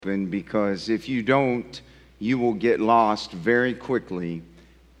because if you don't, you will get lost very quickly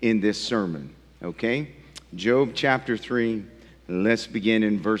in this sermon, okay? Job chapter 3, let's begin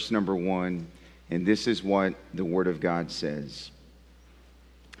in verse number 1, and this is what the Word of God says.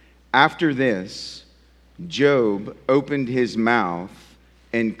 After this, Job opened his mouth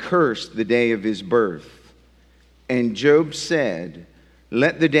and cursed the day of his birth. And Job said,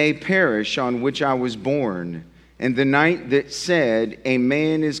 "Let the day perish on which I was born, and the night that said, a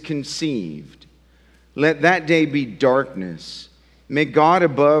man is conceived. Let that day be darkness. May God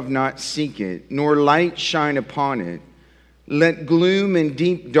above not seek it, nor light shine upon it. Let gloom and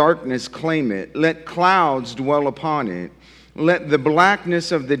deep darkness claim it. Let clouds dwell upon it. Let the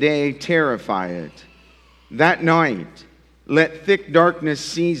blackness of the day terrify it. That night, let thick darkness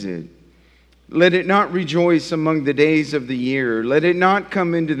seize it. Let it not rejoice among the days of the year. Let it not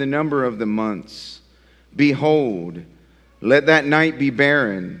come into the number of the months. Behold, let that night be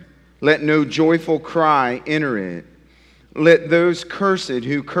barren. Let no joyful cry enter it. Let those curse it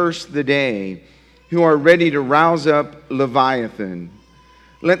who curse the day, who are ready to rouse up Leviathan.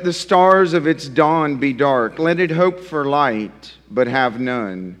 Let the stars of its dawn be dark. Let it hope for light, but have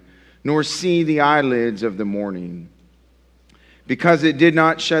none, nor see the eyelids of the morning. Because it did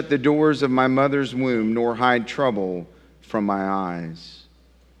not shut the doors of my mother's womb, nor hide trouble from my eyes.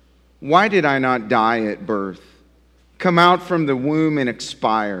 Why did I not die at birth, come out from the womb and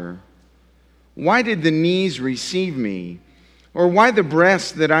expire? Why did the knees receive me, or why the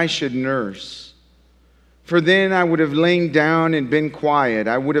breast that I should nurse? For then I would have lain down and been quiet.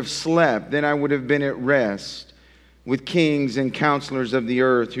 I would have slept, then I would have been at rest with kings and counselors of the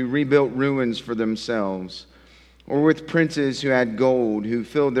earth who rebuilt ruins for themselves, or with princes who had gold, who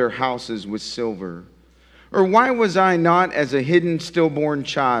filled their houses with silver. Or why was I not as a hidden stillborn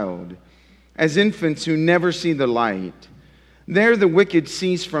child, as infants who never see the light? There the wicked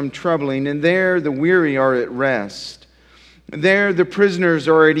cease from troubling, and there the weary are at rest. There the prisoners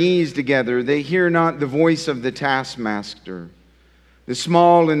are at ease together. They hear not the voice of the taskmaster. The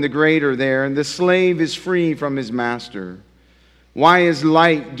small and the great are there, and the slave is free from his master. Why is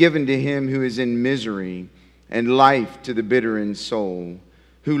light given to him who is in misery, and life to the bitter in soul,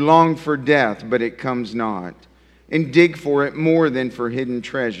 who long for death, but it comes not, and dig for it more than for hidden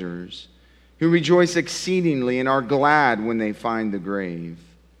treasures, who rejoice exceedingly and are glad when they find the grave?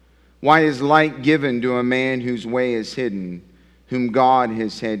 Why is light given to a man whose way is hidden, whom God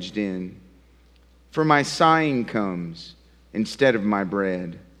has hedged in? For my sighing comes instead of my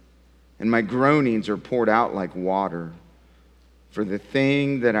bread, and my groanings are poured out like water. For the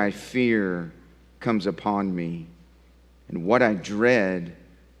thing that I fear comes upon me, and what I dread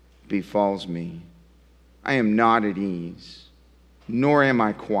befalls me. I am not at ease, nor am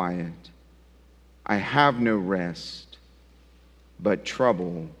I quiet. I have no rest, but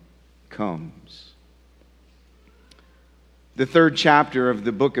trouble comes. The third chapter of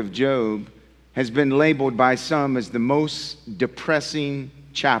the book of Job has been labeled by some as the most depressing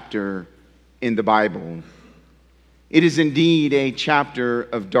chapter in the Bible. It is indeed a chapter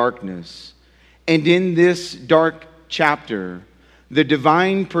of darkness, and in this dark chapter, the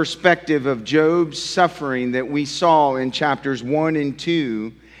divine perspective of Job's suffering that we saw in chapters 1 and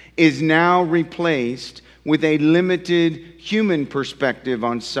 2 is now replaced with a limited human perspective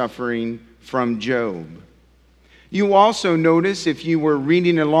on suffering from Job. You also notice, if you were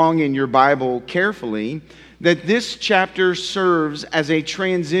reading along in your Bible carefully, that this chapter serves as a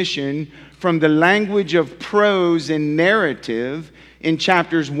transition from the language of prose and narrative in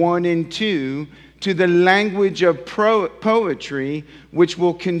chapters 1 and 2 to the language of poetry, which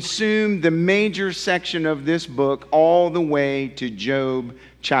will consume the major section of this book all the way to Job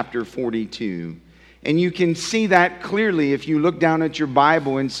chapter 42. And you can see that clearly if you look down at your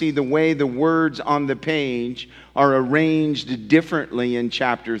Bible and see the way the words on the page are arranged differently in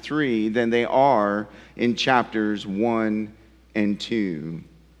chapter 3 than they are in chapters 1 and 2.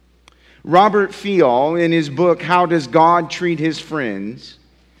 Robert Fial, in his book, How Does God Treat His Friends?,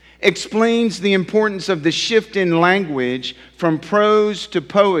 explains the importance of the shift in language from prose to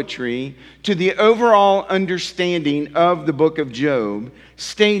poetry to the overall understanding of the book of Job,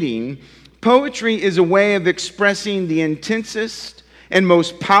 stating, "Poetry is a way of expressing the intensest and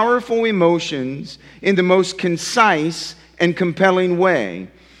most powerful emotions in the most concise and compelling way.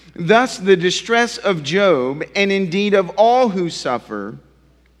 Thus, the distress of Job, and indeed of all who suffer,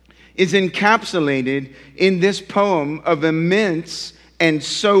 is encapsulated in this poem of immense and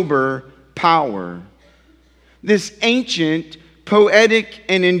sober power." This ancient, poetic,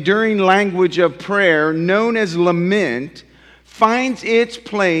 and enduring language of prayer, known as lament, finds its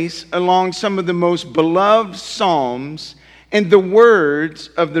place along some of the most beloved psalms and the words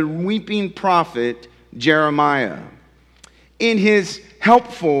of the weeping prophet Jeremiah. In his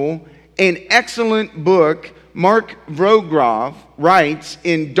helpful and excellent book, Mark Vrogrov writes,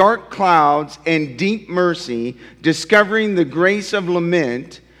 in Dark Clouds and Deep Mercy, Discovering the Grace of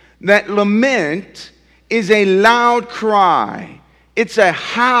Lament, that lament is a loud cry. It's a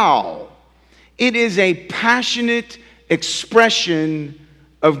howl. It is a passionate expression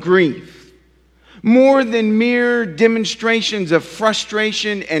of grief. More than mere demonstrations of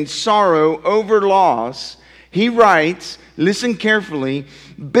frustration and sorrow over loss, he writes, listen carefully,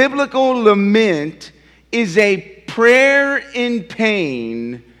 biblical lament is a prayer in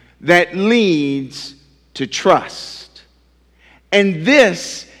pain that leads to trust. And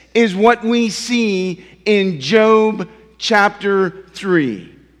this is what we see in Job chapter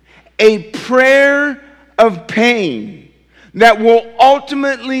 3. A prayer of pain that will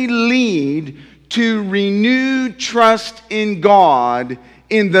ultimately lead to renewed trust in God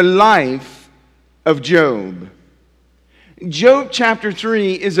in the life of Job. Job chapter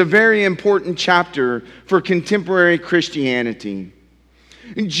 3 is a very important chapter for contemporary Christianity.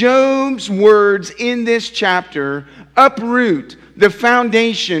 Job's words in this chapter uproot the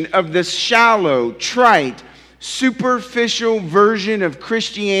foundation of the shallow, trite, superficial version of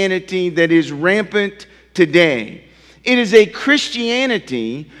Christianity that is rampant today. It is a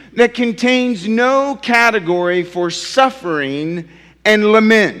Christianity that contains no category for suffering and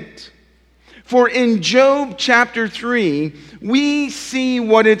lament. For in Job chapter 3, we see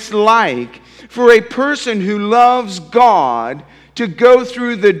what it's like for a person who loves God to go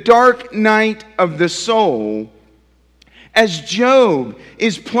through the dark night of the soul, as Job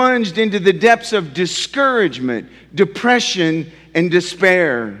is plunged into the depths of discouragement, depression, and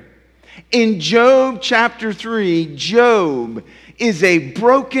despair. In Job chapter 3, Job is a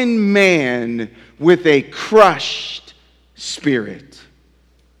broken man with a crushed spirit.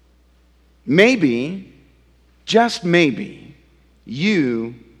 Maybe, just maybe,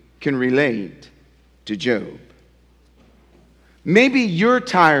 you can relate to Job. Maybe you're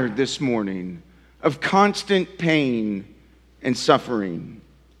tired this morning of constant pain and suffering.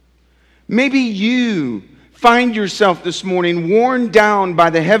 Maybe you find yourself this morning worn down by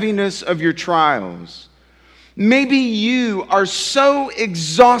the heaviness of your trials. Maybe you are so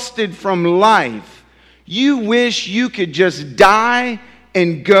exhausted from life, you wish you could just die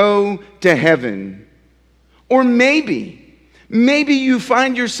and go to heaven. Or maybe you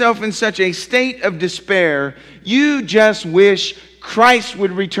find yourself in such a state of despair, you just wish Christ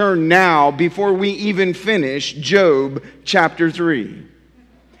would return now before we even finish Job chapter 3.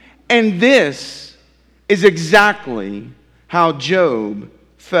 And this is exactly how Job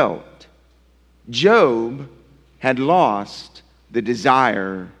felt. Job had lost the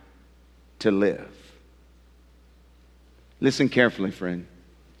desire to live. Listen carefully, friend.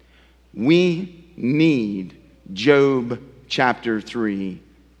 We need Job chapter 3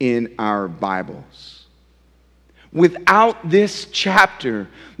 in our Bibles. Without this chapter,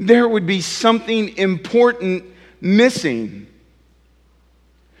 there would be something important missing.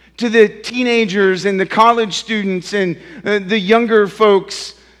 To the teenagers and the college students and the younger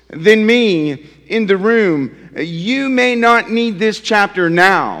folks than me in the room, you may not need this chapter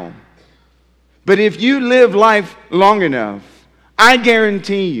now. But if you live life long enough, I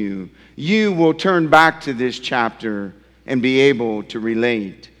guarantee you, you will turn back to this chapter and be able to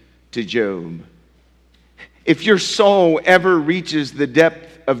relate to Job. If your soul ever reaches the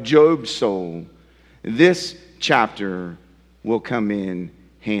depth of Job's soul, this chapter will come in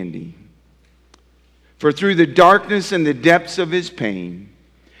handy. For through the darkness and the depths of his pain,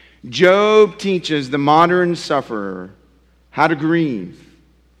 Job teaches the modern sufferer how to grieve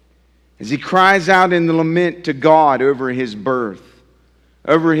as he cries out in the lament to God over his birth,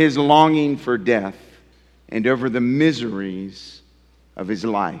 over his longing for death, and over the miseries of his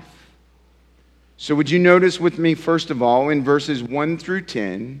life. So would you notice with me, first of all, in verses 1 through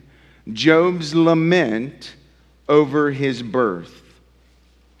 10, Job's lament over his birth.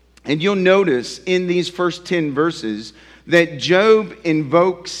 And you'll notice in these first 10 verses that Job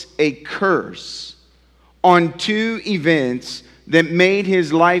invokes a curse on two events that made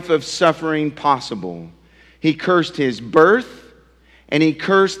his life of suffering possible. He cursed his birth, and he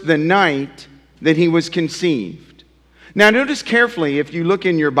cursed the night that he was conceived. Now notice carefully, if you look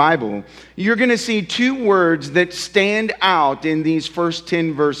in your Bible, you're going to see two words that stand out in these first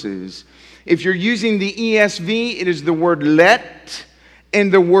 10 verses. If you're using the ESV, it is the word let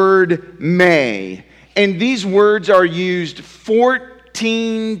and the word may. And these words are used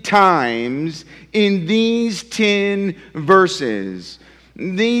 14 times in these 10 verses.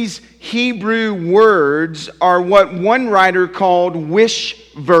 These Hebrew words are what one writer called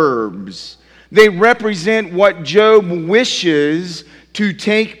wish verbs. They represent what Job wishes to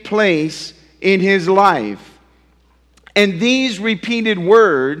take place in his life. And these repeated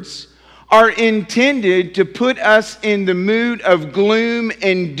words are intended to put us in the mood of gloom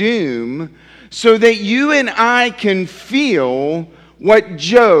and doom so that you and I can feel what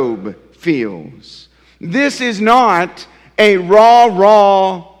Job feels. This is not a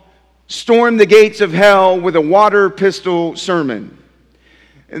raw, storm the gates of hell with a water pistol sermon.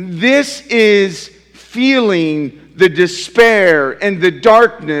 This is feeling the despair and the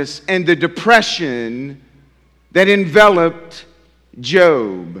darkness and the depression that enveloped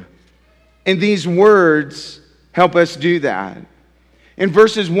Job. And these words help us do that. In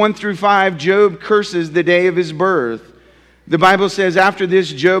verses 1 through 5, Job curses the day of his birth. The Bible says, after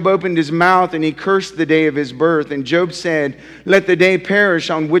this, Job opened his mouth and he cursed the day of his birth. And Job said, let the day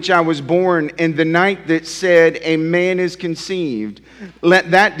perish on which I was born, and the night that said, a man is conceived. Let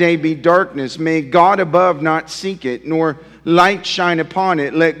that day be darkness. May God above not seek it, nor light shine upon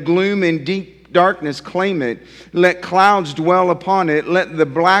it. Let gloom and deep darkness claim it. Let clouds dwell upon it. Let the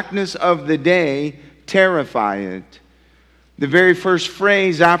blackness of the day terrify it. The very first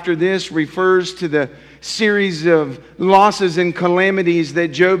phrase after this refers to the series of losses and calamities that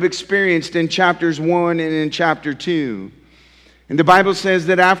Job experienced in chapters 1 and in chapter 2. And the Bible says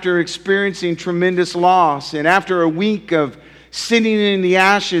that after experiencing tremendous loss and after a week of sitting in the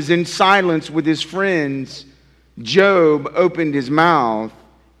ashes in silence with his friends, Job opened his mouth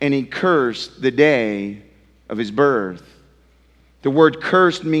and he cursed the day of his birth. The word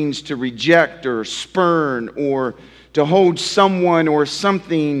cursed means to reject or spurn or to hold someone or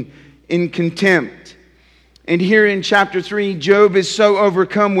something in contempt. And here in chapter 3, Job is so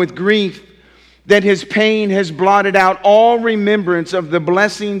overcome with grief that his pain has blotted out all remembrance of the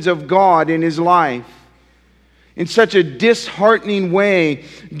blessings of God in his life. In such a disheartening way,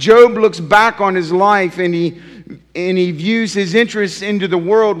 Job looks back on his life and he views his interests into the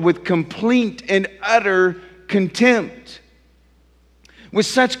world with complete and utter contempt. With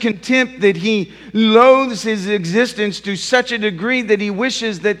such contempt that he loathes his existence to such a degree that he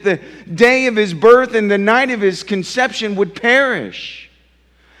wishes that the day of his birth and the night of his conception would perish.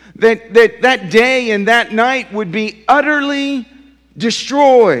 That day and that night would be utterly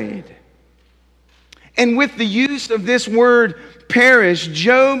destroyed. And with the use of this word perish,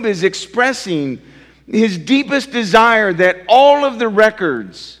 Job is expressing his deepest desire that all of the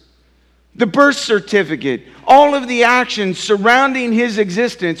records, the birth certificate, all of the actions surrounding his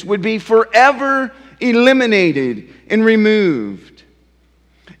existence would be forever eliminated and removed.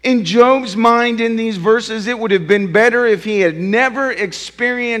 In Job's mind in these verses, it would have been better if he had never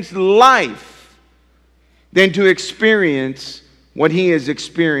experienced life than to experience what he is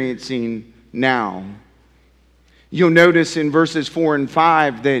experiencing now. You'll notice in verses 4 and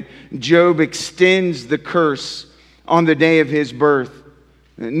 5 that Job extends the curse on the day of his birth.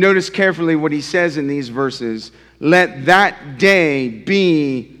 Notice carefully what he says in these verses. Let that day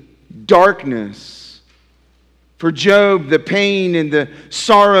be darkness. For Job, the pain and the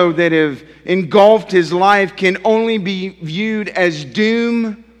sorrow that have engulfed his life can only be viewed as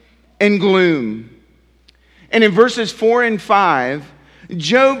doom and gloom. And in verses 4 and 5,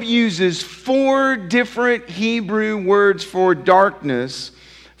 Job uses 4 different Hebrew words for darkness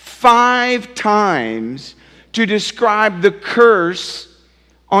 5 times to describe the curse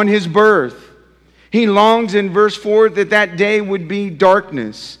on his birth. He longs in verse 4 that day would be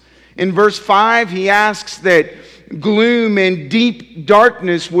darkness. In verse 5, he asks that gloom and deep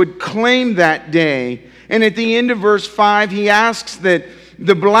darkness would claim that day. And at the end of verse 5, he asks that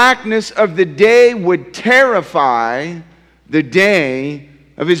the blackness of the day would terrify the day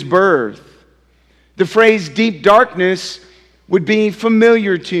of his birth. The phrase deep darkness would be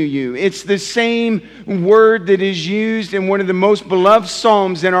familiar to you. It's the same word that is used in one of the most beloved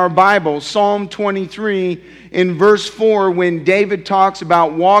Psalms in our Bible, Psalm 23, in verse 4, when David talks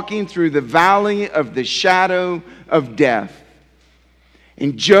about walking through the valley of the shadow of death.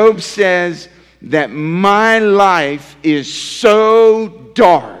 And Job says that my life is so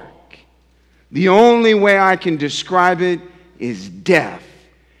dark, the only way I can describe it is death.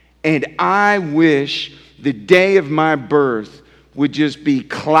 And I wish the day of my birth would just be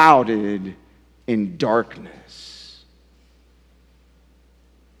clouded in darkness.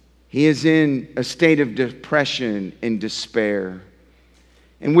 He is in a state of depression and despair.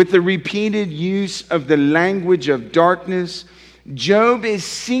 And with the repeated use of the language of darkness, Job is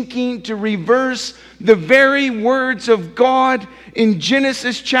seeking to reverse the very words of God in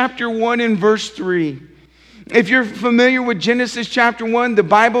Genesis chapter 1 and verse 3. If you're familiar with Genesis chapter 1, the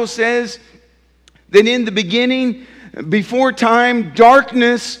Bible says that in the beginning, before time,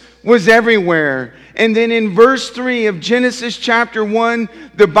 darkness was everywhere. And then in verse 3 of Genesis chapter 1,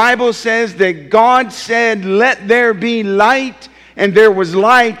 the Bible says that God said, "Let there be light," and there was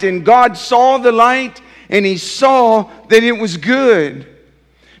light. And God saw the light, and He saw that it was good.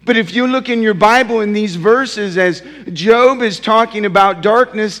 But if you look in your Bible in these verses, as Job is talking about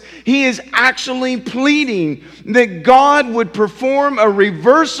darkness, he is actually pleading that God would perform a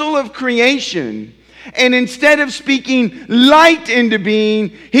reversal of creation. And instead of speaking light into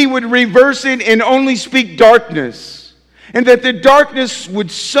being, he would reverse it and only speak darkness. And that the darkness would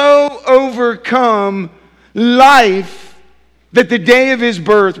so overcome life that the day of his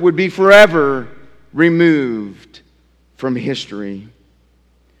birth would be forever removed from history.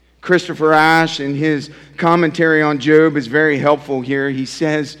 Christopher Ash, in his commentary on Job, is very helpful here. He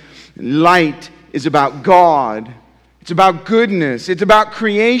says, light is about God. It's about goodness. It's about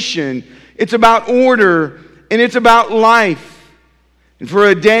creation. It's about order. And it's about life. And for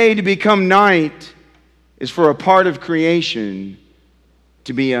a day to become night is for a part of creation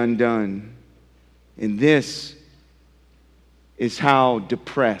to be undone. And this is how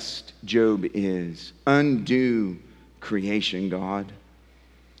depressed Job is. Undo creation, God.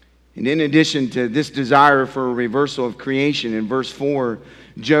 And in addition to this desire for a reversal of creation, in verse 4,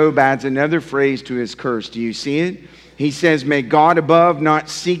 Job adds another phrase to his curse. Do you see it? He says, "May God above not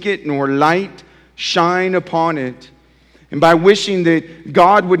seek it, nor light shine upon it." And by wishing that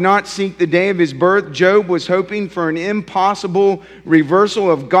God would not seek the day of his birth, Job was hoping for an impossible reversal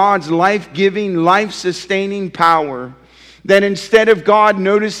of God's life-giving, life-sustaining power. That instead of God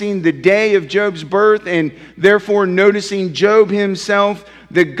noticing the day of Job's birth and therefore noticing Job himself,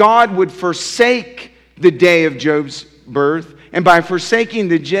 that God would forsake the day of Job's birth. And by forsaking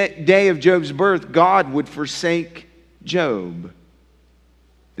the day of Job's birth, God would forsake Job.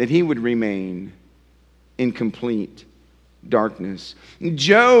 That he would remain in complete darkness.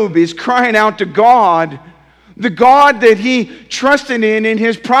 Job is crying out to God, the God that he trusted in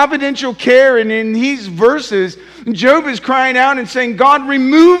his providential care. And in these verses, Job is crying out and saying, "God,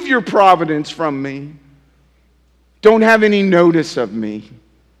 remove your providence from me. Don't have any notice of me.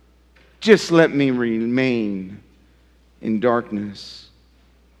 Just let me remain in darkness."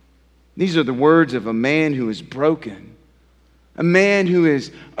 These are the words of a man who is broken, a man who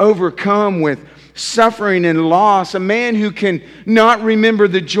is overcome with suffering and loss, a man who can not remember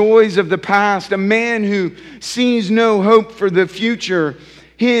the joys of the past, a man who sees no hope for the future.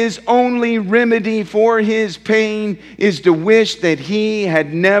 His only remedy for his pain is to wish that he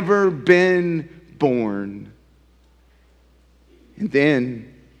had never been born. And then,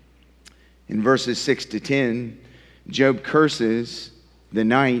 in verses 6 to 10, Job curses the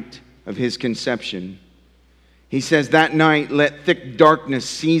night of his conception. He says, "That night let thick darkness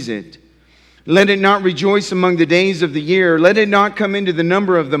seize it. Let it not rejoice among the days of the year. Let it not come into the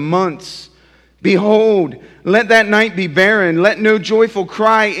number of the months. Behold, let that night be barren. Let no joyful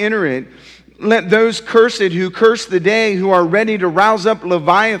cry enter it. Let those curse it who curse the day, who are ready to rouse up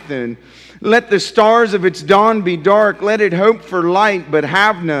Leviathan. Let the stars of its dawn be dark. Let it hope for light, but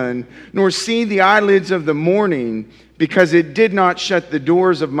have none, nor see the eyelids of the morning, because it did not shut the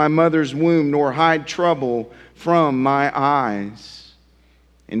doors of my mother's womb, nor hide trouble from my eyes."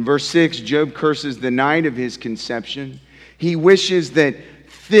 In verse 6, Job curses the night of his conception. He wishes that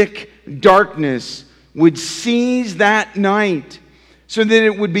thick darkness would seize that night so that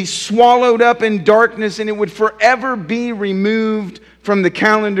it would be swallowed up in darkness and it would forever be removed from the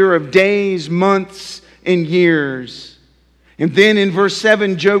calendar of days, months, and years. And then in verse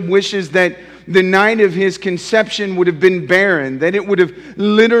 7, Job wishes that the night of his conception would have been barren, that it would have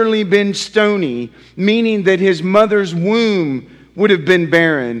literally been stony, meaning that his mother's womb would have been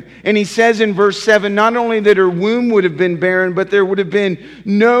barren. And he says in verse 7, not only that her womb would have been barren, but there would have been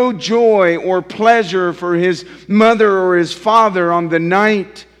no joy or pleasure for his mother or his father on the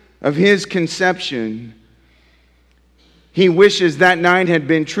night of his conception. He wishes that night had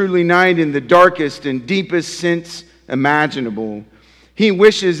been truly night in the darkest and deepest sense imaginable. He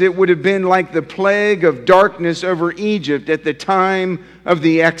wishes it would have been like the plague of darkness over Egypt at the time of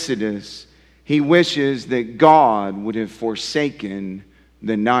the Exodus. He wishes that God would have forsaken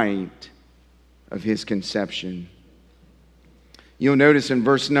the night of his conception. You'll notice in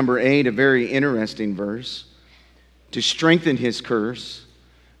verse number 8, a very interesting verse. To strengthen his curse,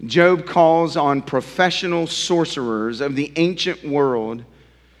 Job calls on professional sorcerers of the ancient world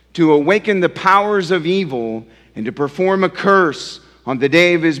to awaken the powers of evil and to perform a curse on the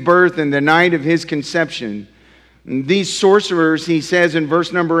day of his birth and the night of his conception. These sorcerers, he says in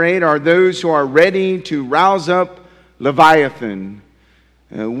verse number 8, are those who are ready to rouse up Leviathan.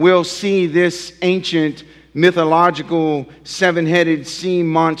 We'll see this ancient mythological seven-headed sea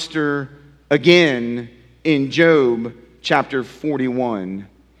monster again in Job chapter 41.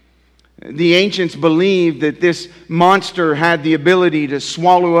 The ancients believed that this monster had the ability to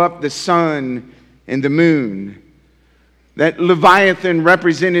swallow up the sun and the moon. That Leviathan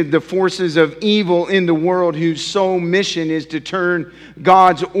represented the forces of evil in the world whose sole mission is to turn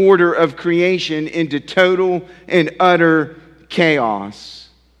God's order of creation into total and utter chaos.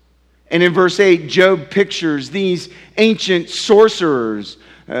 And in verse 8, Job pictures these ancient sorcerers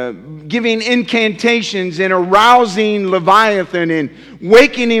giving incantations and arousing Leviathan and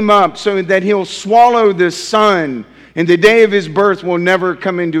waking him up so that he'll swallow the sun and the day of his birth will never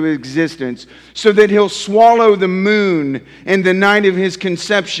come into existence, so that he'll swallow the moon and the night of his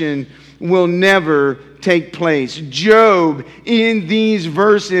conception will never take place. Job, in these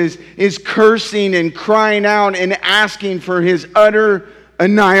verses, is cursing and crying out and asking for his utter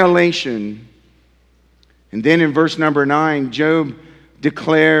annihilation. And then in verse number 9, Job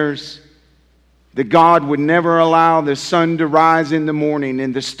declares that God would never allow the sun to rise in the morning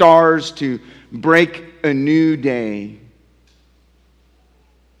and the stars to break a new day,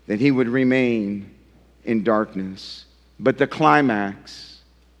 that he would remain in darkness. But the climax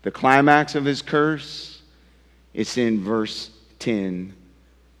of his curse, it's in verse 10,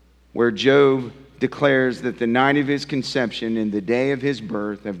 where Job declares that the night of his conception and the day of his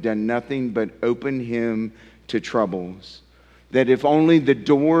birth have done nothing but open him to troubles. That if only the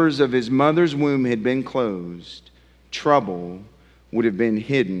doors of his mother's womb had been closed, trouble would have been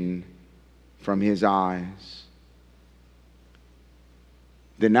hidden from his eyes.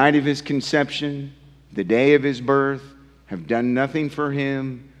 The night of his conception, the day of his birth, have done nothing for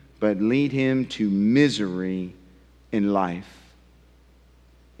him but lead him to misery in life.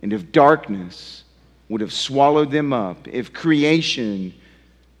 And if darkness would have swallowed them up, if creation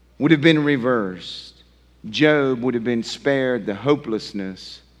would have been reversed, Job would have been spared the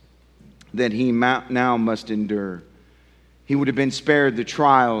hopelessness that he now must endure. He would have been spared the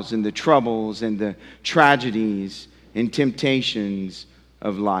trials and the troubles and the tragedies and temptations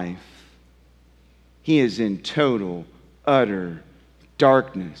of life. He is in total, utter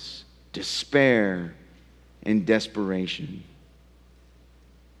darkness, despair, and desperation.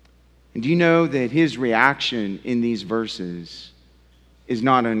 And do you know that his reaction in these verses is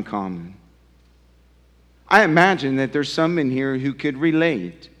not uncommon? I imagine that there's some in here who could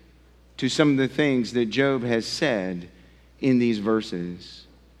relate to some of the things that Job has said in these verses.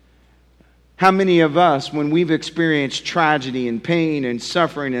 How many of us, when we've experienced tragedy and pain and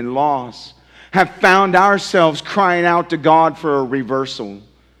suffering and loss, have found ourselves crying out to God for a reversal?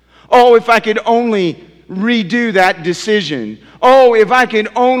 Oh, if I could only redo that decision. Oh, if I could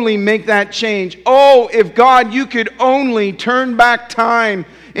only make that change. Oh, if God, you could only turn back time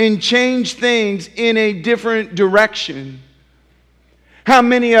and change things in a different direction. How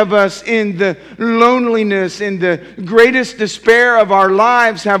many of us in the loneliness and the greatest despair of our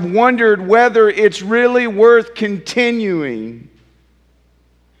lives have wondered whether it's really worth continuing?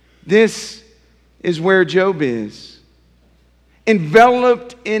 This is where Job is,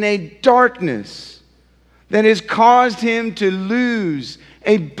 enveloped in a darkness that has caused him to lose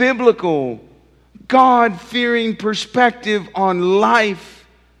a biblical, God-fearing perspective on life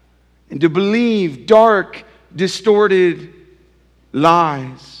and to believe dark, distorted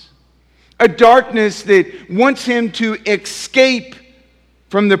lies. A darkness that wants him to escape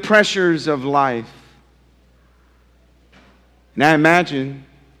from the pressures of life. And I imagine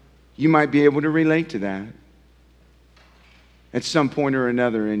you might be able to relate to that at some point or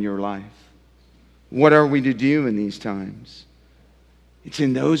another in your life. What are we to do in these times? It's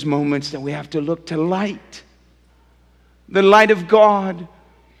in those moments that we have to look to light. The light of God,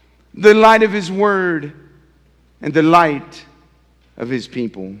 the light of His Word, and the light of His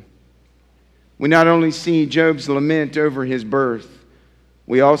people. We not only see Job's lament over his birth,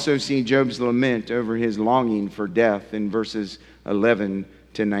 we also see Job's lament over his longing for death in verses 11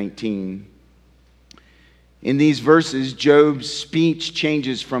 to 19. In these verses, Job's speech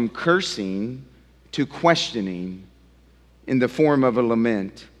changes from cursing to questioning in the form of a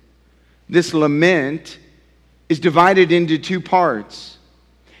lament. This lament is divided into two parts.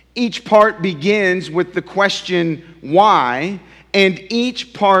 Each part begins with the question, why? And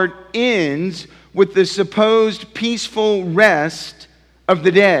each part ends with the supposed peaceful rest of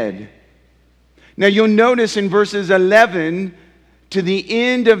the dead. Now you'll notice in verses 11 to the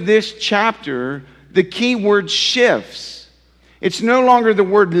end of this chapter, the key word shifts. It's no longer the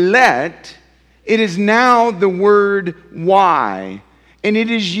word let, It is now the word why, and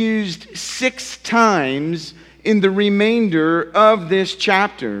it is used 6 times in the remainder of this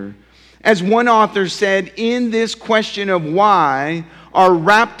chapter. As one author said, in this question of why are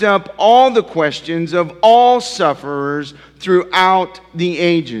wrapped up all the questions of all sufferers throughout the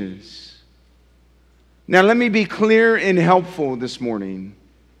ages. Now let me be clear and helpful this morning.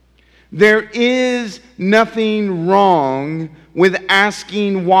 There is nothing wrong with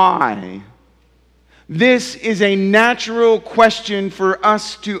asking why. This is a natural question for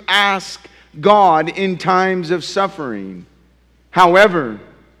us to ask God in times of suffering. However,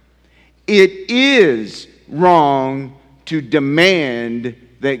 it is wrong to demand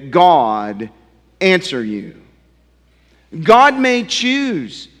that God answer you. God may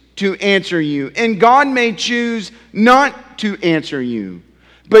choose to answer you, and God may choose not to answer you.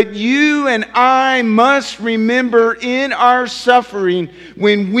 But you and I must remember in our suffering,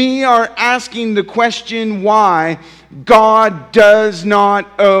 when we are asking the question why, God does not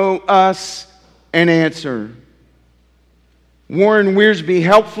owe us an answer. Warren Wiersbe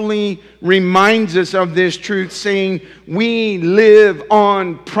helpfully reminds us of this truth, saying, we live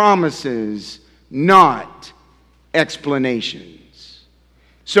on promises, not explanations.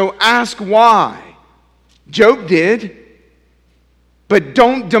 So ask why. Job did, but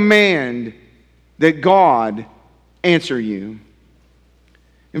don't demand that God answer you.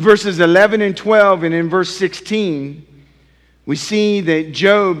 In verses 11 and 12 and in verse 16, we see that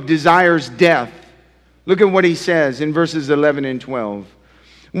Job desires death. Look at what he says in verses 11 and 12.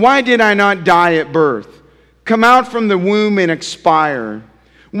 Why did I not die at birth, come out from the womb and expire?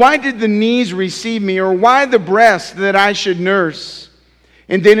 Why did the knees receive me, or why the breast that I should nurse?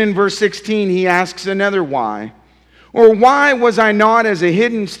 And then in verse 16 he asks another why. Or why was I not as a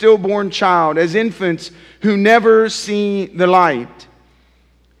hidden stillborn child, as infants who never see the light?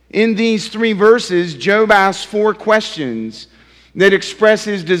 In these 3 verses, Job asks 4 questions that express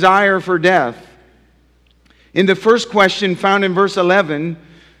his desire for death. In the first question found in verse 11,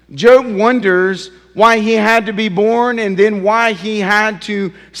 Job wonders why he had to be born and then why he had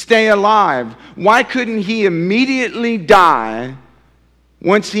to stay alive. Why couldn't he immediately die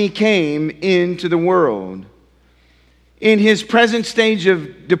once he came into the world? In his present stage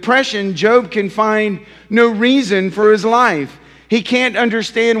of depression, Job can find no reason for his life. He can't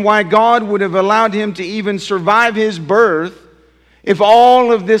understand why God would have allowed him to even survive his birth if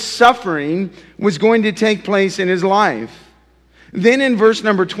all of this suffering was going to take place in his life. Then in verse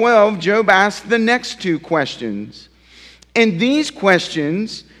number 12, Job asks the next 2 questions. And these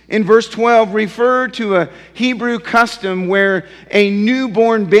questions in verse 12 refer to a Hebrew custom where a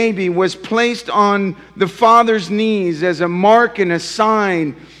newborn baby was placed on the father's knees as a mark and a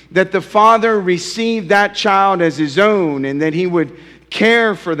sign that the father received that child as his own and that he would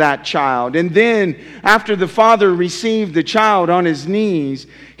care for that child. And then after the father received the child on his knees,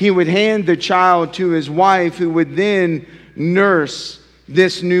 he would hand the child to his wife, who would then nurse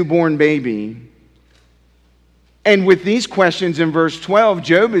this newborn baby. And with these questions in verse 12,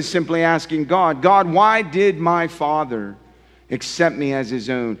 Job is simply asking God, why did my father accept me as his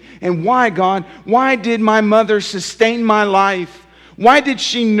own? And why, God, why did my mother sustain my life? Why did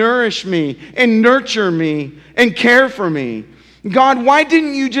she nourish me and nurture me and care for me? God, why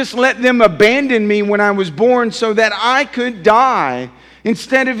didn't you just let them abandon me when I was born so that I could die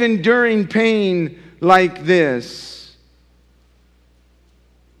instead of enduring pain like this?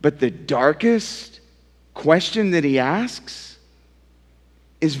 But the darkest question that he asks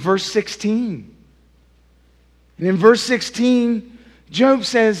is verse 16. And in verse 16, Job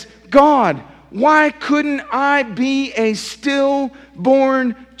says, God, why couldn't I be a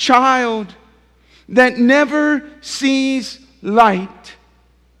stillborn child that never sees light?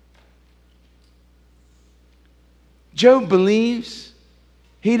 Job believes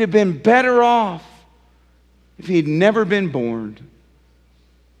he'd have been better off if he'd never been born,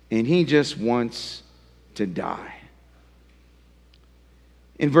 and he just wants to die.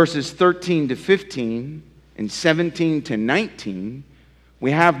 In verses 13 to 15 and 17 to 19,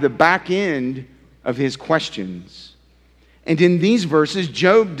 we have the back end of his questions. And in these verses,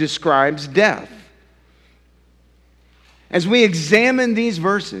 Job describes death. As we examine these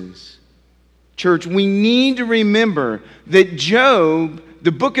verses, church, we need to remember that Job,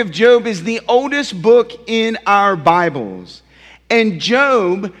 the book of Job, is the oldest book in our Bibles. And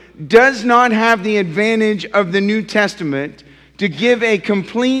Job does not have the advantage of the New Testament to give a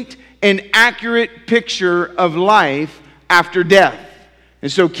complete and accurate picture of life after death.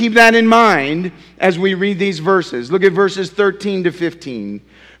 And so keep that in mind as we read these verses. Look at verses 13 to 15.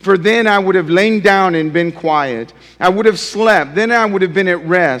 For then I would have lain down and been quiet. I would have slept. Then I would have been at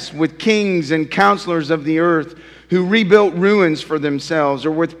rest with kings and counselors of the earth who rebuilt ruins for themselves,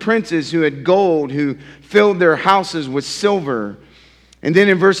 or with princes who had gold, who filled their houses with silver. And then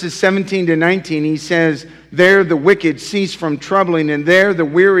in verses 17 to 19, he says, there the wicked cease from troubling, and there the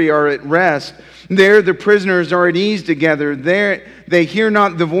weary are at rest. There the prisoners are at ease together. There they hear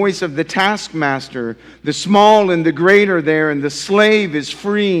not the voice of the taskmaster. The small and the great are there, and the slave is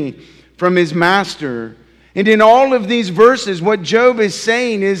free from his master. And in all of these verses, what Job is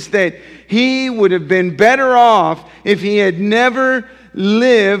saying is that he would have been better off if he had never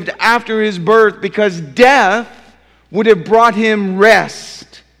lived after his birth, because death would have brought him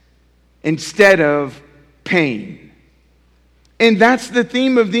rest instead of pain. And that's the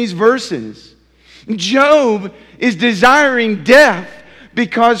theme of these verses. Job is desiring death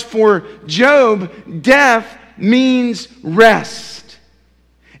because for Job, death means rest.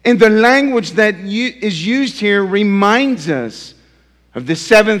 And the language that is used here reminds us of the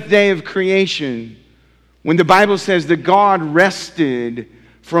seventh day of creation, when the Bible says that God rested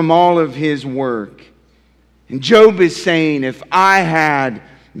from all of his work. And Job is saying, if I had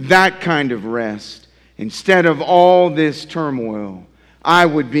that kind of rest, instead of all this turmoil, I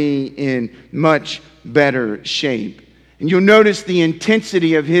would be in much better shape. And you'll notice the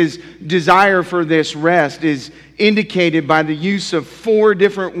intensity of his desire for this rest is indicated by the use of 4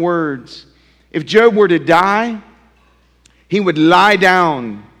 different words. If Job were to die, he would lie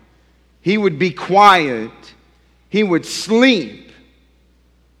down, he would be quiet, he would sleep,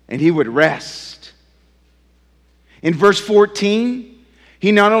 and he would rest. In verse 14,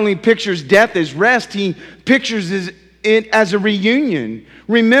 he not only pictures death as rest, he pictures it as a reunion.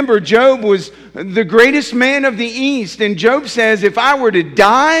 Remember, Job was the greatest man of the East, and Job says, if I were to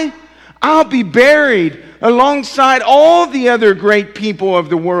die, I'll be buried alongside all the other great people of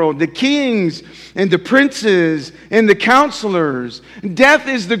the world, the kings and the princes and the counselors. Death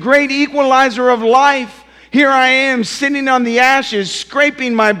is the great equalizer of life. Here I am sitting on the ashes,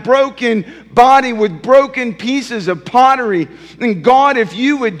 scraping my broken body with broken pieces of pottery. And God, if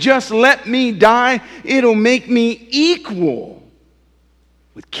you would just let me die, it'll make me equal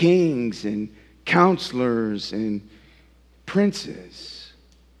with kings and counselors and princes.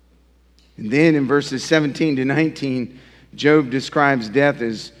 And then in verses 17 to 19, Job describes death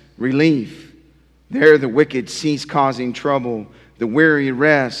as relief. There the wicked cease causing trouble. The weary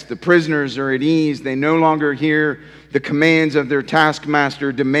rest. The prisoners are at ease. They no longer hear the commands of their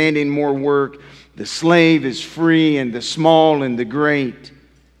taskmaster demanding more work. The slave is free, and the small and the great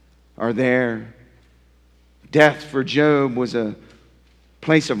are there. Death for Job was a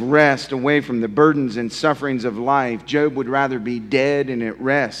place of rest away from the burdens and sufferings of life. Job would rather be dead and at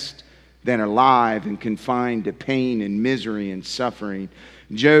rest than alive and confined to pain and misery and suffering.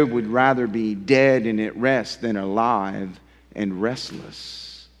 Job would rather be dead and at rest than alive and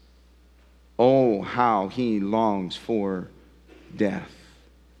restless. Oh, how he longs for death.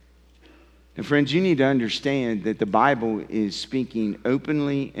 And friends, you need to understand that the Bible is speaking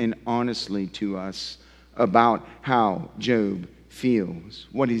openly and honestly to us about how Job feels,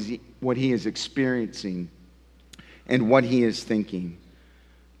 what he is experiencing, and what he is thinking.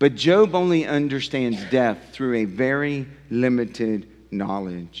 But Job only understands death through a very limited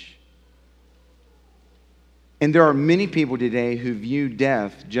knowledge. And there are many people today who view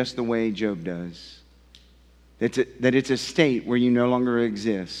death just the way Job does. That it's a state where you no longer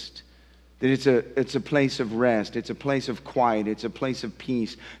exist. That it's a place of rest. It's a place of quiet. It's a place of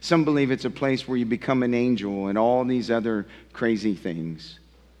peace. Some believe it's a place where you become an angel and all these other crazy things.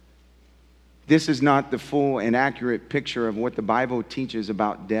 This is not the full and accurate picture of what the Bible teaches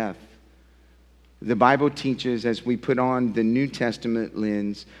about death. The Bible teaches, as we put on the New Testament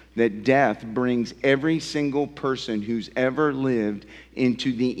lens, that death brings every single person who's ever lived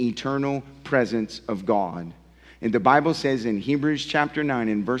into the eternal presence of God. And the Bible says in Hebrews chapter 9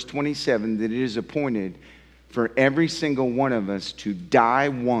 and verse 27 that it is appointed for every single one of us to die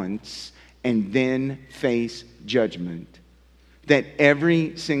once and then face judgment. That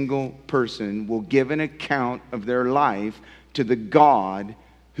every single person will give an account of their life to the God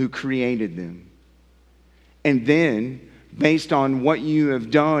who created them. And then, based on what you have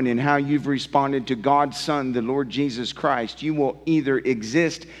done and how you've responded to God's Son, the Lord Jesus Christ, you will either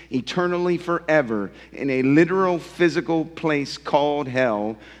exist eternally forever in a literal physical place called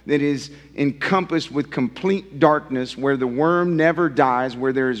hell that is encompassed with complete darkness, where the worm never dies,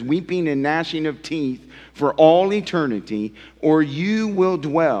 where there is weeping and gnashing of teeth for all eternity, or you will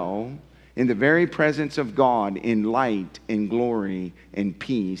dwell in the very presence of God in light and glory and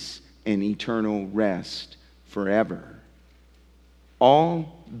peace and eternal rest forever.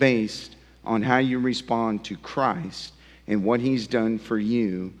 All based on how you respond to Christ and what He's done for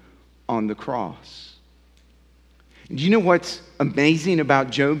you on the cross. Do you know what's amazing about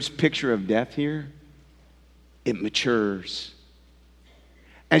Job's picture of death here? It matures.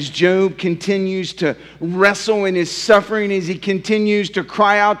 As Job continues to wrestle in his suffering, as he continues to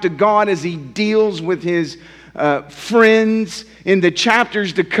cry out to God, as he deals with his friends in the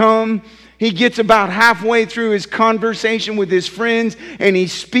chapters to come, he gets about halfway through his conversation with his friends, and he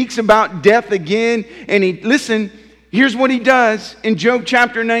speaks about death again. And listen, here's what he does in Job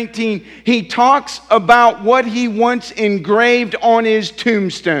chapter 19. He talks about what he wants engraved on his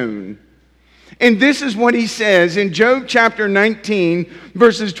tombstone. And this is what he says in Job chapter 19,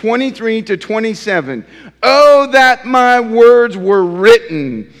 verses 23 to 27. Oh, that my words were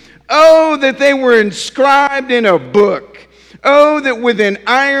written. Oh, that they were inscribed in a book. Oh, that with an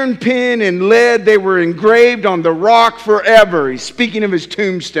iron pen and lead they were engraved on the rock forever. He's speaking of his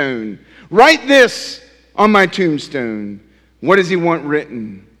tombstone. Write this on my tombstone. What does he want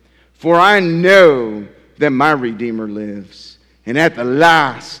written? For I know that my Redeemer lives, and at the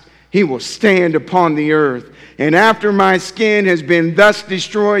last He will stand upon the earth. And after my skin has been thus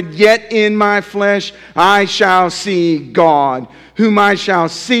destroyed, yet in my flesh I shall see God, whom I shall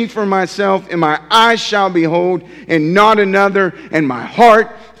see for myself, and my eyes shall behold, and not another, and my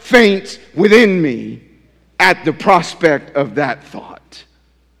heart faints within me at the prospect of that thought.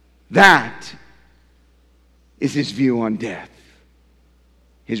 That is his view on death.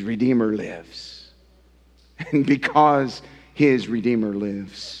 His Redeemer lives. And because his Redeemer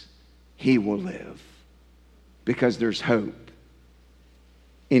lives, he will live, because there's hope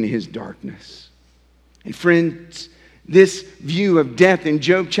in his darkness. And friends, this view of death in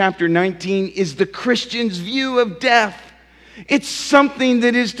Job chapter 19 is the Christian's view of death. It's something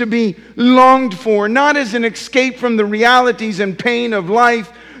that is to be longed for, not as an escape from the realities and pain of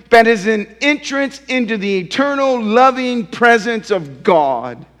life, but as an entrance into the eternal loving presence of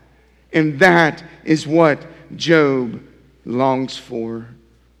God. And that is what Job longs for.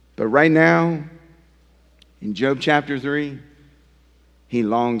 But right now, in Job chapter 3, he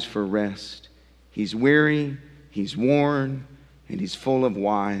longs for rest. He's weary, he's worn, and he's full of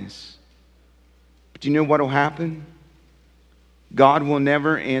whys. But you know what will happen? God will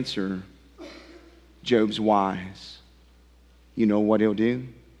never answer Job's whys. You know what he'll do?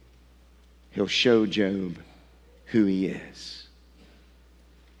 He'll show Job who he is.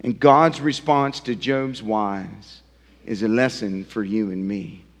 And God's response to Job's whys is a lesson for you and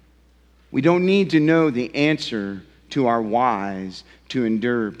me. We don't need to know the answer to our whys to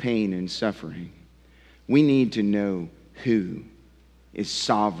endure pain and suffering. We need to know who is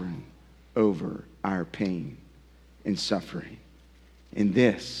sovereign over our pain and suffering. And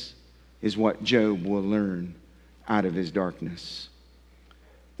this is what Job will learn out of his darkness.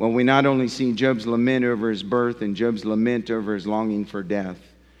 Well, we not only see Job's lament over his birth and Job's lament over his longing for death.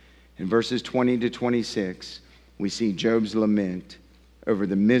 In verses 20 to 26, we see Job's lament over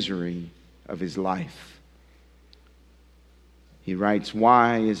the misery of his life. He writes,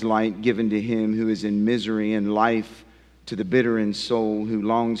 "Why is light given to him who is in misery, and life to the bitter in soul, who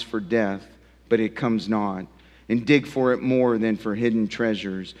longs for death, but it comes not, and dig for it more than for hidden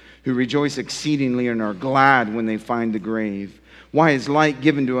treasures, who rejoice exceedingly and are glad when they find the grave? Why is light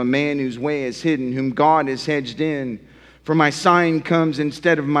given to a man whose way is hidden, whom God has hedged in? For my sighing comes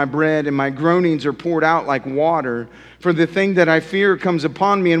instead of my bread, and my groanings are poured out like water. For the thing that I fear comes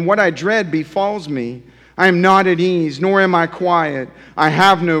upon me, and what I dread befalls me. I am not at ease, nor am I quiet. I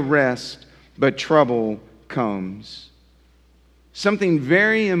have no rest, but trouble comes." Something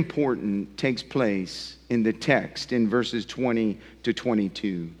very important takes place in the text in verses 20 to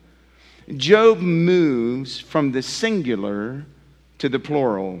 22. Job moves from the singular to the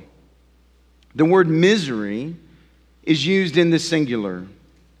plural. The word misery is used in the singular,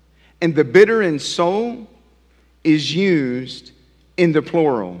 and the bitter in soul is used in the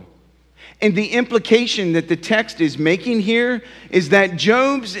plural. And the implication that the text is making here is that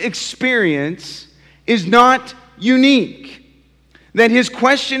Job's experience is not unique. That his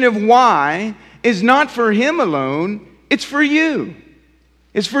question of why is not for him alone, it's for you.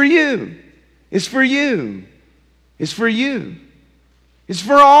 It's for you. It's for you. It's for you. It's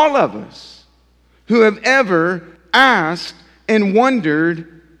for all of us who have ever asked and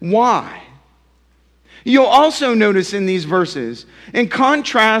wondered why. You'll also notice in these verses, in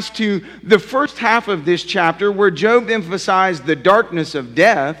contrast to the first half of this chapter where Job emphasized the darkness of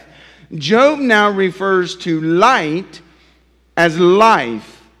death, Job now refers to light as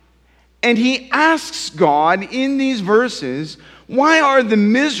life And he asks God in these verses, why are the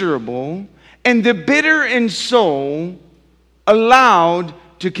miserable and the bitter in soul allowed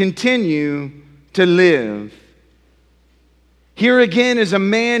to continue to live? Here again is a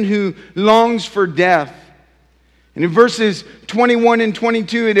man who longs for death. And in verses 21 and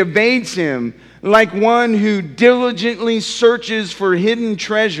 22, it evades him like one who diligently searches for hidden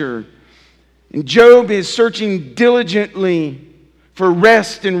treasure. And Job is searching diligently for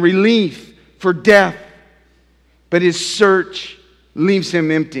rest and relief for death, but his search leaves him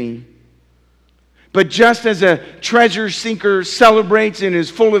empty. But just as a treasure seeker celebrates and is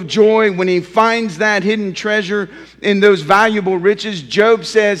full of joy when he finds that hidden treasure in those valuable riches, Job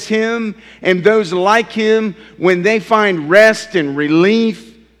says him and those like him, when they find rest and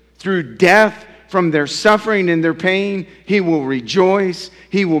relief through death from their suffering and their pain, he will rejoice.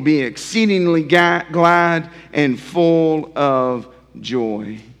 He will be exceedingly glad and full of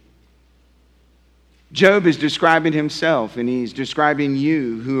joy. Job is describing himself, and he's describing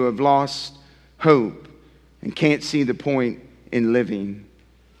you who have lost hope and can't see the point in living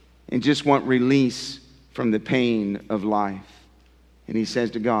and just want release from the pain of life. And he says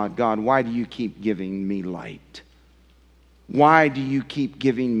to God, God, why do you keep giving me light? Why do you keep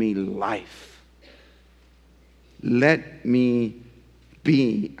giving me life? Let me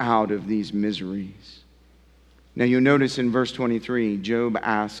be out of these miseries. Now you'll notice in verse 23, Job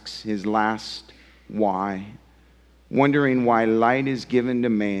asks his last why, wondering why light is given to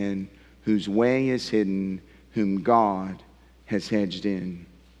man whose way is hidden, whom God has hedged in.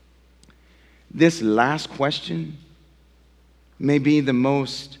 This last question may be the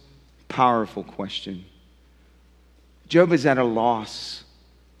most powerful question. Job is at a loss.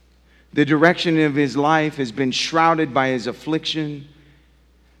 The direction of his life has been shrouded by his affliction.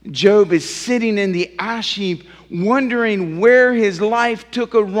 Job is sitting in the ash heap, wondering where his life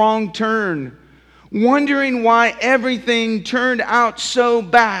took a wrong turn, wondering why everything turned out so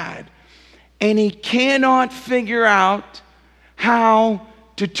bad. And he cannot figure out how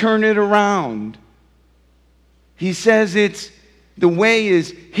to turn it around. He says the way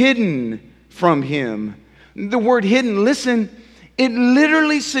is hidden from him. The word hidden, listen, it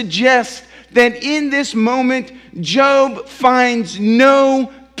literally suggests that in this moment, Job finds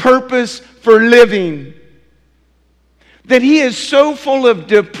no purpose for living. That he is so full of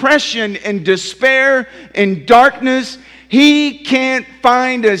depression and despair and darkness, he can't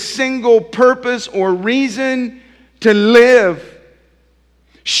find a single purpose or reason to live.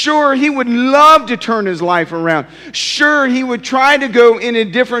 Sure, he would love to turn his life around. Sure, he would try to go in a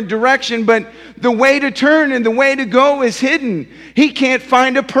different direction, but the way to turn and the way to go is hidden. He can't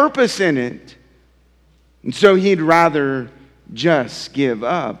find a purpose in it. And so he'd rather just give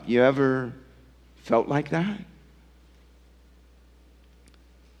up. You ever felt like that?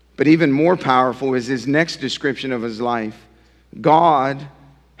 But even more powerful is his next description of his life. God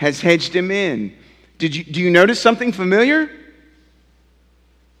has hedged him in. Do you notice something familiar?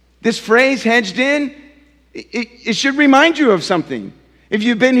 This phrase, hedged in, it should remind you of something. If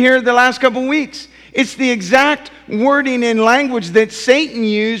you've been here the last couple weeks, it's the exact wording and language that Satan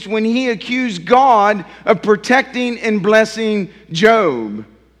used when he accused God of protecting and blessing Job.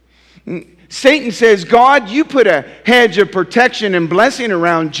 Satan says, God, you put a hedge of protection and blessing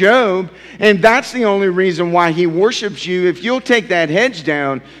around Job, and that's the only reason why he worships you. If you'll take that hedge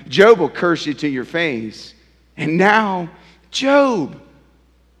down, Job will curse you to your face. And now, Job,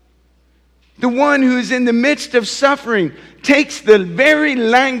 the one who is in the midst of suffering, takes the very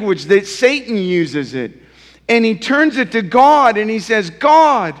language that Satan uses it, and he turns it to God, and he says,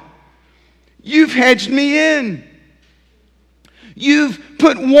 God, you've hedged me in. You've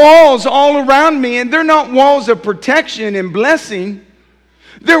put walls all around me, and they're not walls of protection and blessing.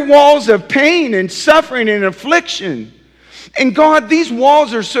 They're walls of pain and suffering and affliction. And God, these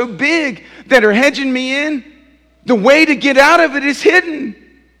walls are so big that are hedging me in. The way to get out of it is hidden.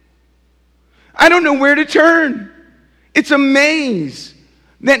 I don't know where to turn. It's a maze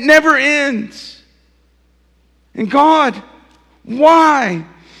that never ends. And God, why?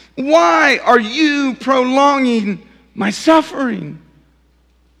 Why are you prolonging my suffering?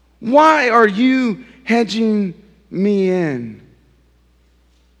 Why are you hedging me in?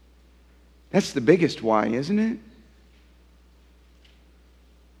 That's the biggest why, isn't it?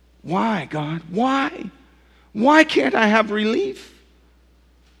 Why, God? Why? Why can't I have relief?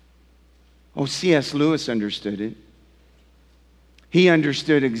 Oh, C.S. Lewis understood it. He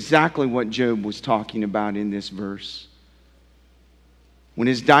understood exactly what Job was talking about in this verse. When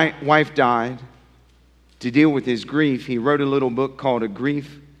his wife died, to deal with his grief, he wrote a little book called A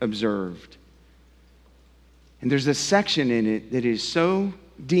Grief Observed. And there's a section in it that is so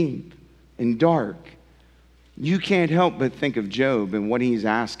deep and dark. You can't help but think of Job and what he's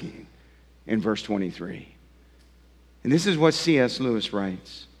asking in verse 23. And this is what C.S. Lewis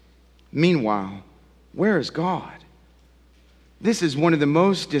writes. Meanwhile, where is God? This is one of the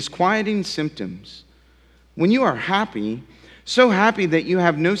most disquieting symptoms. When you are happy, so happy that you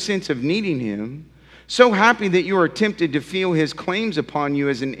have no sense of needing Him, so happy that you are tempted to feel His claims upon you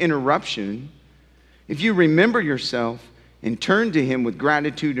as an interruption, if you remember yourself and turn to Him with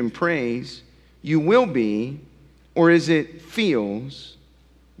gratitude and praise, you will be, or as it feels,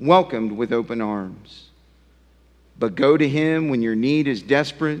 welcomed with open arms. But go to Him when your need is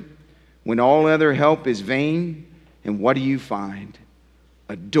desperate, when all other help is vain, and what do you find?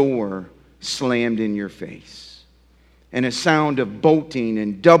 A door slammed in your face, and a sound of bolting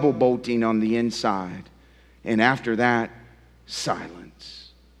and double bolting on the inside, and after that,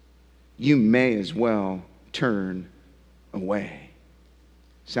 silence. You may as well turn away.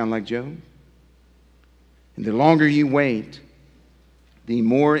 Sound like Job? And the longer you wait, the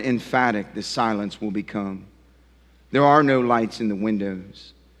more emphatic the silence will become. There are no lights in the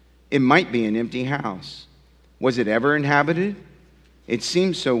windows. It might be an empty house. Was it ever inhabited? It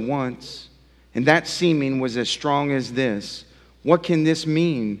seemed so once. And that seeming was as strong as this. What can this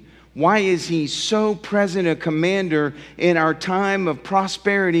mean? Why is He so present a commander in our time of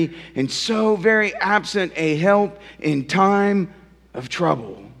prosperity and so very absent a help in time of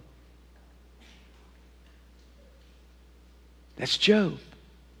trouble? That's Job.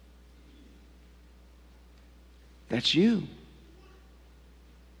 That's you.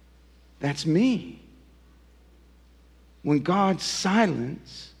 That's me. When God's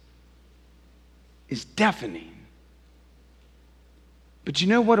silence is deafening. But you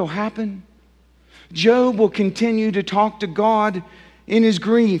know what will happen? Job will continue to talk to God in his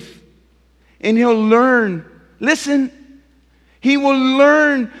grief. And he'll learn, listen, he will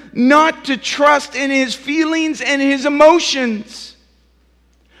learn not to trust in his feelings and his emotions,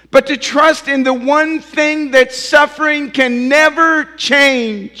 but to trust in the one thing that suffering can never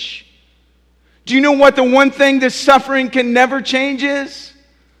change. Do you know what the one thing that suffering can never change is?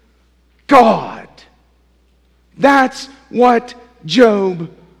 God. That's what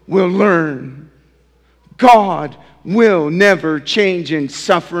Job will learn. God will never change in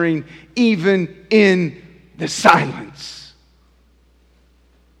suffering, even in the silence.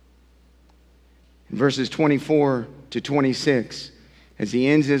 In verses 24 to 26, as he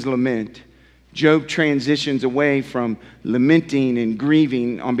ends his lament, Job transitions away from lamenting and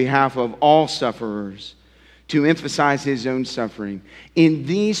grieving on behalf of all sufferers to emphasize his own suffering. In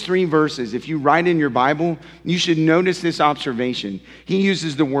these 3 verses, if you write in your Bible, you should notice this observation. He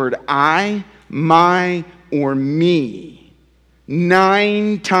uses the word I, my, or me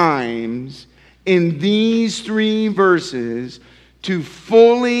 9 times in these 3 verses to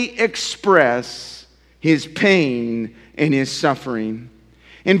fully express his pain and his suffering.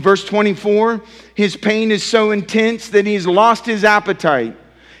 In verse 24, his pain is so intense that he's lost his appetite.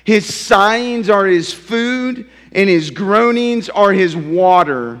 His sighings are his food, and his groanings are his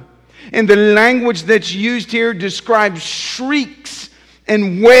water. And the language that's used here describes shrieks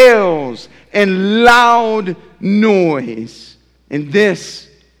and wails and loud noise. And this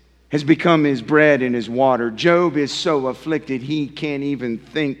has become his bread and his water. Job is so afflicted he can't even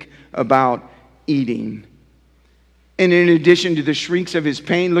think about eating. And in addition to the shrieks of his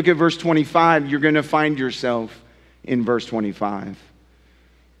pain, look at verse 25. You're going to find yourself in verse 25.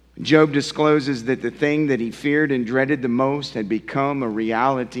 Job discloses that the thing that he feared and dreaded the most had become a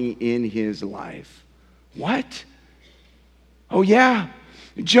reality in his life. What? Oh yeah,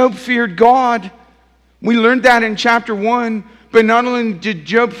 Job feared God. We learned that in chapter 1. But not only did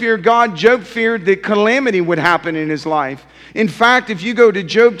Job fear God, Job feared that calamity would happen in his life. In fact, if you go to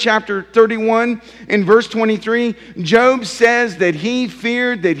Job chapter 31 in verse 23, Job says that he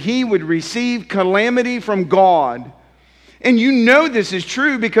feared that he would receive calamity from God. And you know this is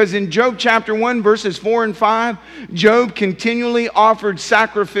true because in Job chapter 1 verses 4 and 5, Job continually offered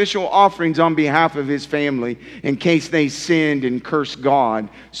sacrificial offerings on behalf of his family in case they sinned and cursed God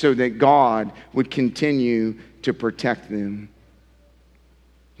so that God would continue to protect them.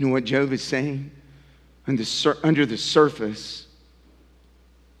 You know what Job is saying? Under the surface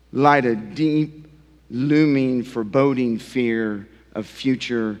lied a deep, looming, foreboding fear of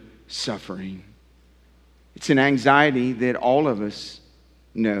future suffering. It's an anxiety that all of us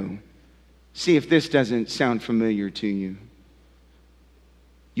know. See if this doesn't sound familiar to you.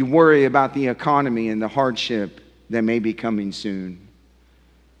 You worry about the economy and the hardship that may be coming soon.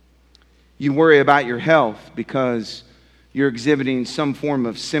 You worry about your health because you're exhibiting some form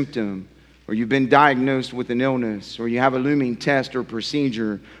of symptom or you've been diagnosed with an illness, or you have a looming test or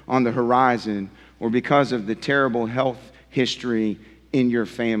procedure on the horizon, or because of the terrible health history in your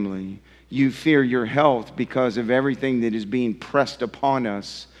family. You fear your health because of everything that is being pressed upon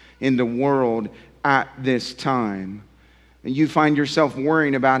us in the world at this time. And you find yourself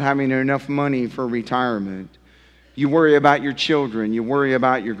worrying about having enough money for retirement. You worry about your children. You worry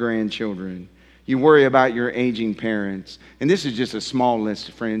about your grandchildren. You worry about your aging parents. And this is just a small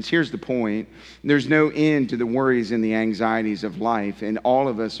list, friends. Here's the point. There's no end to the worries and the anxieties of life. And all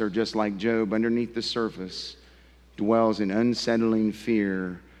of us are just like Job. Underneath the surface dwells an unsettling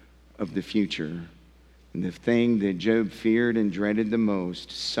fear of the future. And the thing that Job feared and dreaded the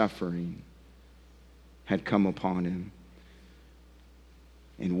most, suffering, had come upon him.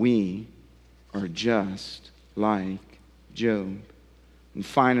 And we are just like Job. And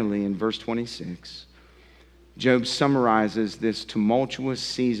finally, in verse 26, Job summarizes this tumultuous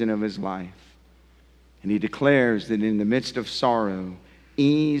season of his life. And he declares that in the midst of sorrow,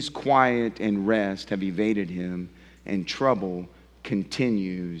 ease, quiet, and rest have evaded him, and trouble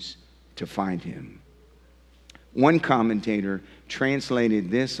continues to find him. One commentator translated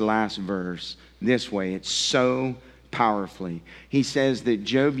this last verse this way. It's so powerfully. He says that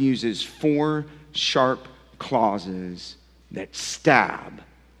Job uses 4 sharp clauses that stab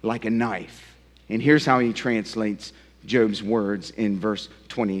like a knife. And here's how he translates Job's words in verse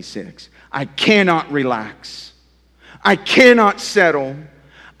 26. I cannot relax. I cannot settle.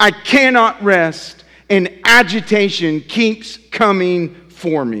 I cannot rest. And agitation keeps coming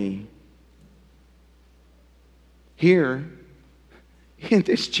for me. Here, in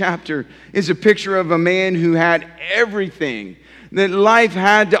this chapter, is a picture of a man who had everything that life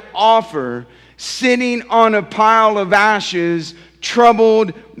had to offer, sitting on a pile of ashes,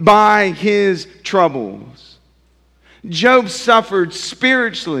 troubled by his troubles. Job suffered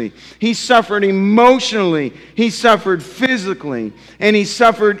spiritually. He suffered emotionally. He suffered physically. And he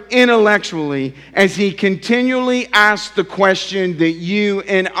suffered intellectually as he continually asked the question that you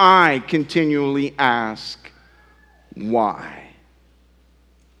and I continually ask. Why?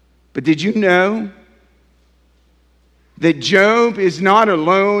 But did you know that Job is not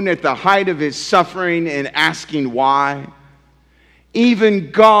alone at the height of his suffering and asking why?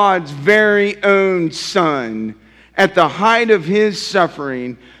 Even God's very own Son, at the height of his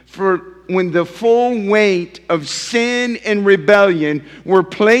suffering, for when the full weight of sin and rebellion were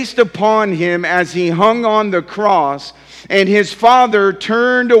placed upon him as he hung on the cross, and his father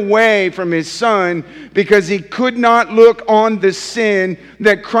turned away from his son because he could not look on the sin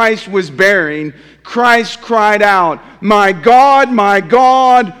that Christ was bearing, Christ cried out, my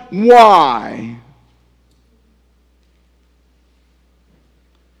God, why?"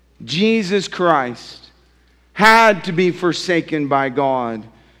 Jesus Christ had to be forsaken by God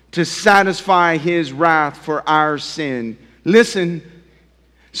to satisfy his wrath for our sin. Listen,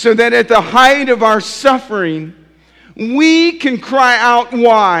 so that at the height of our suffering, we can cry out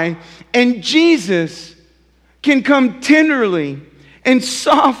why, and Jesus can come tenderly and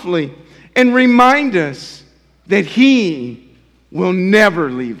softly and remind us that he will never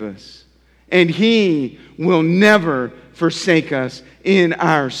leave us and he will never forsake us in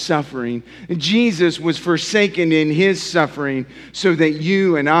our suffering. Jesus was forsaken in his suffering so that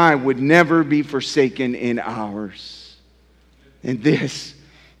you and I would never be forsaken in ours. And this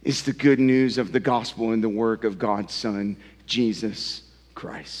is the good news of the gospel and the work of God's Son, Jesus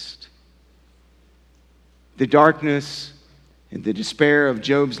Christ. The darkness and the despair of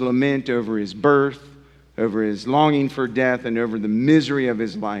Job's lament over his birth, over his longing for death, and over the misery of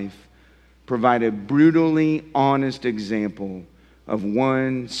his life provide a brutally honest example of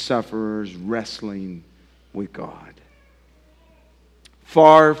one sufferer's wrestling with God.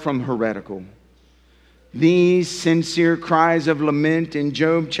 Far from heretical, these sincere cries of lament in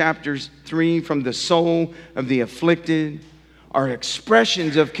Job chapter 3 from the soul of the afflicted are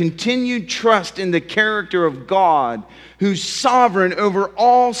expressions of continued trust in the character of God, who's sovereign over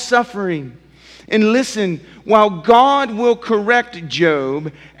all suffering. And listen, while God will correct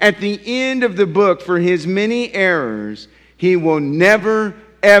Job at the end of the book for his many errors, he will never,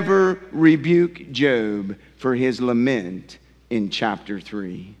 ever rebuke Job for his lament in chapter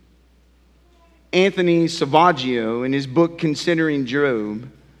 3. Anthony Savaggio, in his book Considering Job,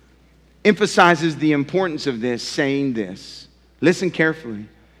 emphasizes the importance of this, saying this. Listen carefully.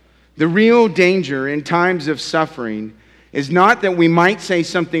 The real danger in times of suffering is not that we might say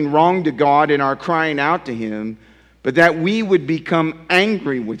something wrong to God in our crying out to him, but that we would become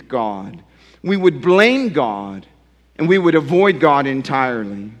angry with God. We would blame God, and we would avoid God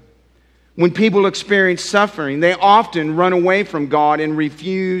entirely. When people experience suffering, they often run away from God and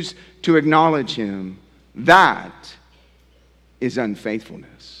refuse to acknowledge him, that is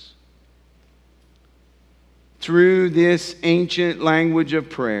unfaithfulness. Through this ancient language of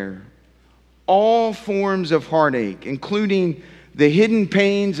prayer, all forms of heartache, including the hidden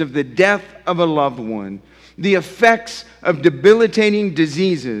pains of the death of a loved one, the effects of debilitating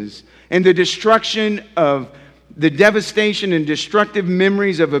diseases, and the devastation and destructive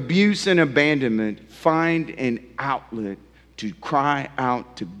memories of abuse and abandonment, find an outlet to cry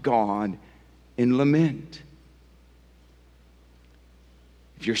out to God in lament.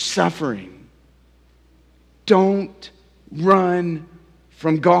 If you're suffering, don't run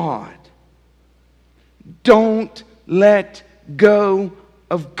from God. Don't let go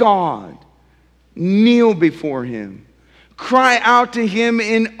of God. Kneel before him. Cry out to him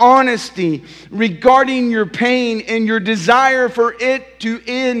in honesty regarding your pain and your desire for it to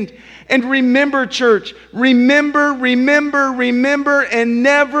end. And remember, church, remember, and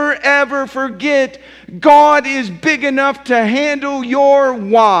never ever forget, God is big enough to handle your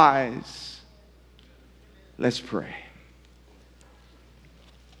whys. Let's pray.